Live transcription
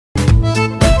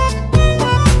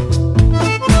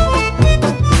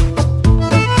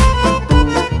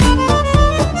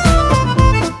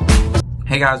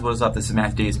guys, what is up? This is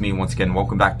Matthew Days, me once again.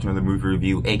 Welcome back to another movie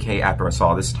review, aka After I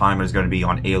Saw. This time it is going to be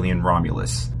on Alien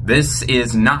Romulus. This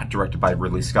is not directed by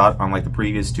Ridley Scott, unlike the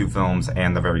previous two films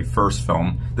and the very first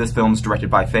film. This film is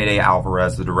directed by Fede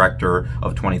Alvarez, the director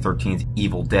of 2013's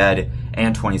Evil Dead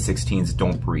and 2016's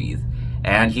Don't Breathe.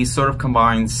 And he sort of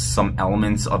combines some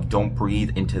elements of Don't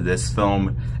Breathe into this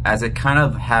film, as it kind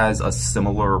of has a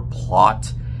similar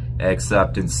plot,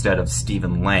 except instead of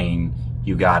Stephen Lang,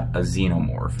 you got a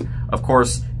xenomorph. Of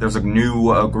course, there's a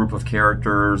new group of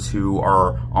characters who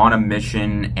are on a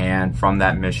mission, and from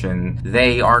that mission,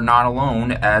 they are not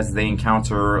alone as they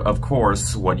encounter, of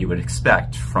course, what you would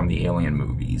expect from the Alien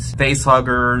movies.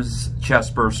 Facehuggers,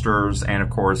 chestbursters, and of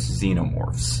course,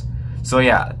 xenomorphs. So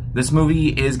yeah, this movie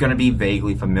is going to be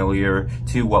vaguely familiar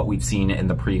to what we've seen in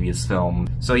the previous film.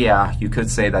 So yeah, you could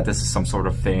say that this is some sort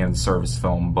of fan service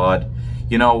film, but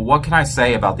you know, what can I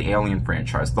say about the Alien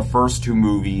franchise? The first two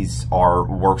movies are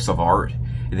works of art.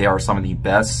 They are some of the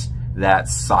best that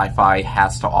sci-fi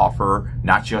has to offer,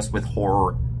 not just with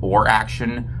horror or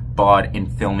action, but in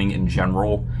filming in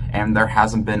general, and there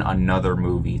hasn't been another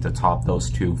movie to top those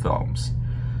two films.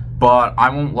 But I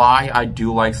won't lie, I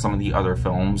do like some of the other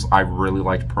films. I really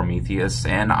liked Prometheus,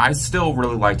 and I still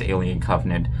really liked Alien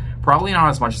Covenant. Probably not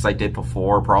as much as I did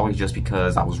before, probably just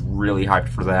because I was really hyped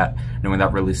for that, knowing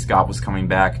that Ridley Scott was coming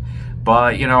back.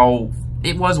 But, you know,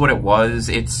 it was what it was.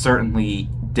 It certainly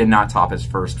did not top his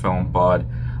first film, but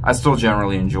I still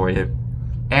generally enjoyed it.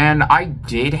 And I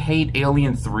did hate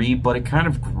Alien 3, but it kind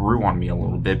of grew on me a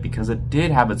little bit because it did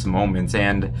have its moments,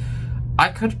 and I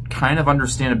could kind of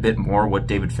understand a bit more what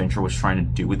David Fincher was trying to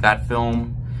do with that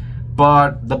film.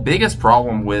 But the biggest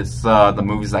problem with the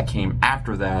movies that came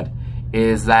after that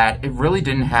is that it really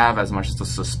didn't have as much of the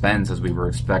suspense as we were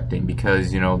expecting,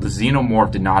 because, you know, the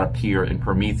xenomorph did not appear in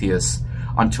Prometheus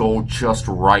until just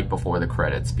right before the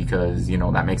credits, because, you know,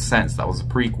 that makes sense, that was a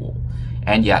prequel.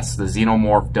 And yes, the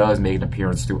xenomorph does make an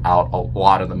appearance throughout a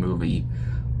lot of the movie,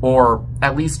 or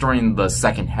at least during the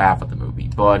second half of the movie,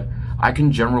 but I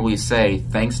can generally say,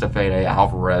 thanks to Fede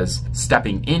Alvarez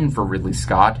stepping in for Ridley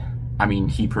Scott. I mean,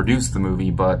 he produced the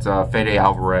movie, but Fede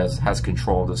Alvarez has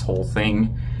control of this whole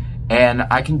thing. And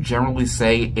I can generally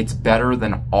say it's better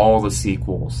than all the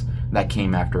sequels that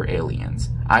came after Aliens.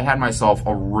 I had myself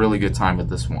a really good time with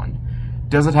this one.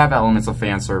 Does it have elements of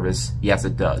fan service? Yes,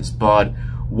 it does. But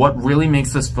what really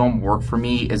makes this film work for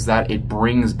me is that it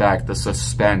brings back the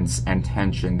suspense and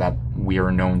tension that we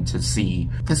are known to see.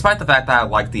 Despite the fact that I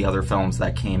like the other films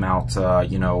that came out,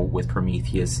 you know, with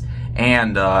Prometheus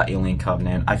and Alien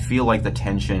Covenant, I feel like the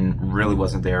tension really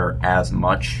wasn't there as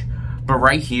much. But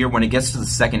right here, when it gets to the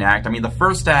second act, I mean, the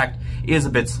first act is a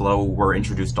bit slow. We're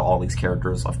introduced to all these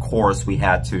characters. Of course, we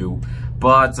had to.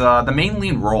 But the main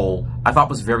lead role, I thought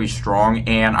was very strong,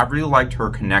 and I really liked her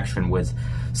connection with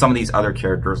some of these other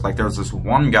characters. Like, there's this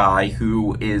one guy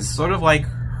who is sort of like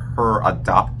her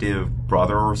adoptive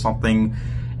brother or something,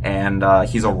 and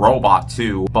he's a robot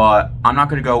too. But I'm not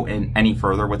going to go in any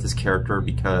further with this character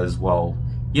because, well,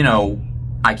 you know,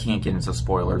 I can't get into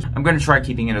spoilers. I'm going to try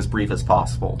keeping it as brief as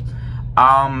possible.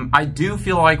 I do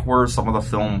feel like where some of the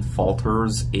film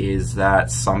falters is that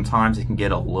sometimes it can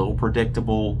get a little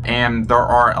predictable, and there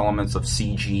are elements of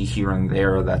CG here and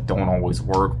there that don't always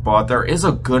work, but there is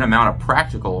a good amount of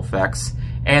practical effects,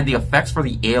 and the effects for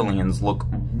the aliens look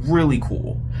really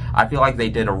cool. I feel like they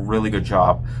did a really good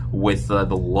job with the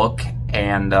look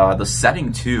and the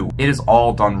setting too. It is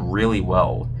all done really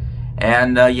well.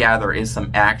 And yeah, there is some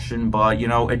action, but, you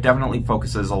know, it definitely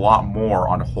focuses a lot more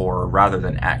on horror rather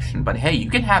than action. But hey,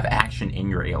 you can have action in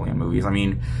your Alien movies. I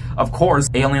mean, of course,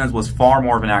 Aliens was far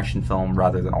more of an action film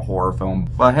rather than a horror film.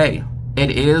 But hey, it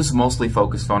is mostly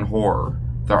focused on horror.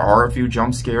 There are a few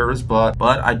jump scares, but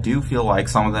I do feel like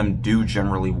some of them do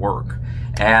generally work.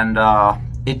 And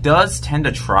it does tend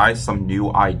to try some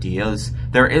new ideas.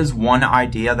 There is one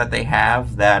idea that they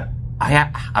have that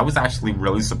I was actually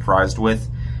really surprised with,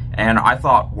 and I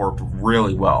thought worked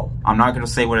really well. I'm not going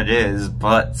to say what it is,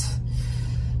 but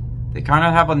they kind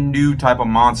of have a new type of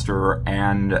monster,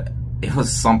 and it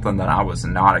was something that I was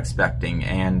not expecting,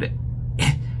 and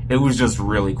it was just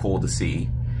really cool to see.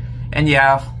 And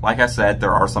yeah, like I said,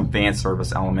 there are some fan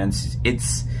service elements.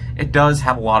 It does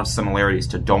have a lot of similarities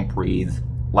to Don't Breathe,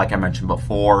 like I mentioned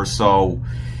before, so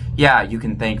yeah, you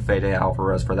can thank Fede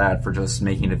Alvarez for that, for just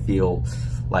making it feel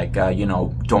like, you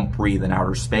know, Don't Breathe in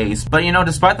outer space. But, you know,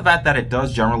 despite the fact that it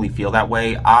does generally feel that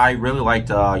way, I really liked,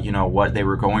 you know, what they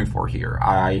were going for here.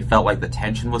 I felt like the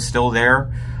tension was still there,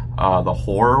 the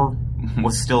horror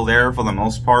was still there for the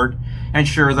most part, and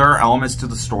sure, there are elements to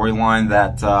the storyline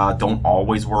that don't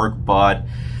always work, but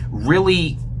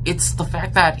really, it's the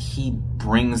fact that he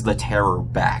brings the terror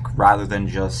back, rather than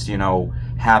just, you know,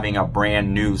 having a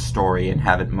brand new story and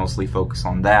have it mostly focus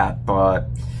on that. But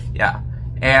yeah.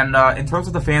 And in terms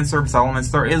of the fan service elements,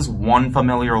 there is one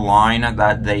familiar line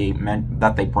that they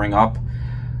bring up.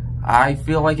 I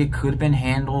feel like it could have been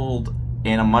handled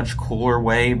in a much cooler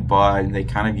way, but they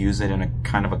kind of use it in a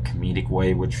kind of a comedic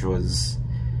way, which was,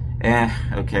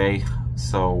 okay.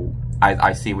 So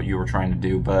I see what you were trying to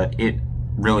do, but it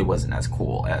really wasn't as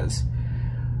cool as,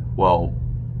 well,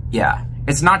 yeah.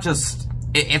 It's not just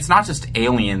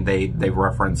Alien they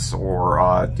reference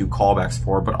or do callbacks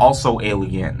for, but also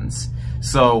Aliens.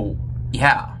 So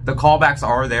yeah, the callbacks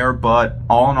are there, but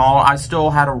all in all, I still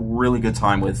had a really good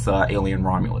time with Alien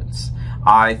Romulus.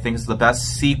 I think it's the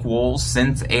best sequel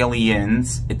since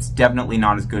Aliens. It's definitely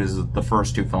not as good as the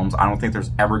first two films. I don't think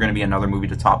there's ever going to be another movie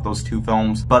to top those two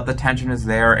films, but the tension is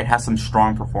there. It has some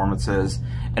strong performances,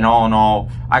 and all in all,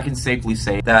 I can safely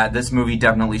say that this movie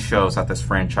definitely shows that this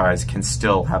franchise can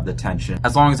still have the tension,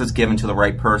 as long as it's given to the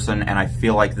right person, and I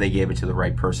feel like they gave it to the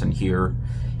right person here.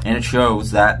 And it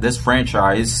shows that this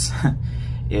franchise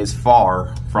is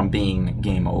far from being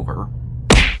game over.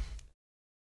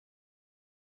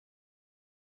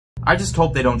 I just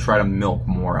hope they don't try to milk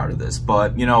more out of this,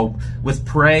 but, you know, with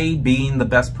Prey being the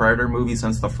best Predator movie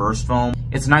since the first film,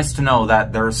 it's nice to know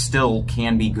that there still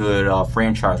can be good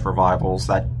franchise revivals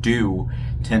that do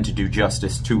tend to do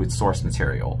justice to its source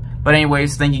material. But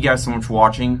anyways, thank you guys so much for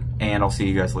watching, and I'll see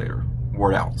you guys later.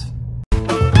 Word out.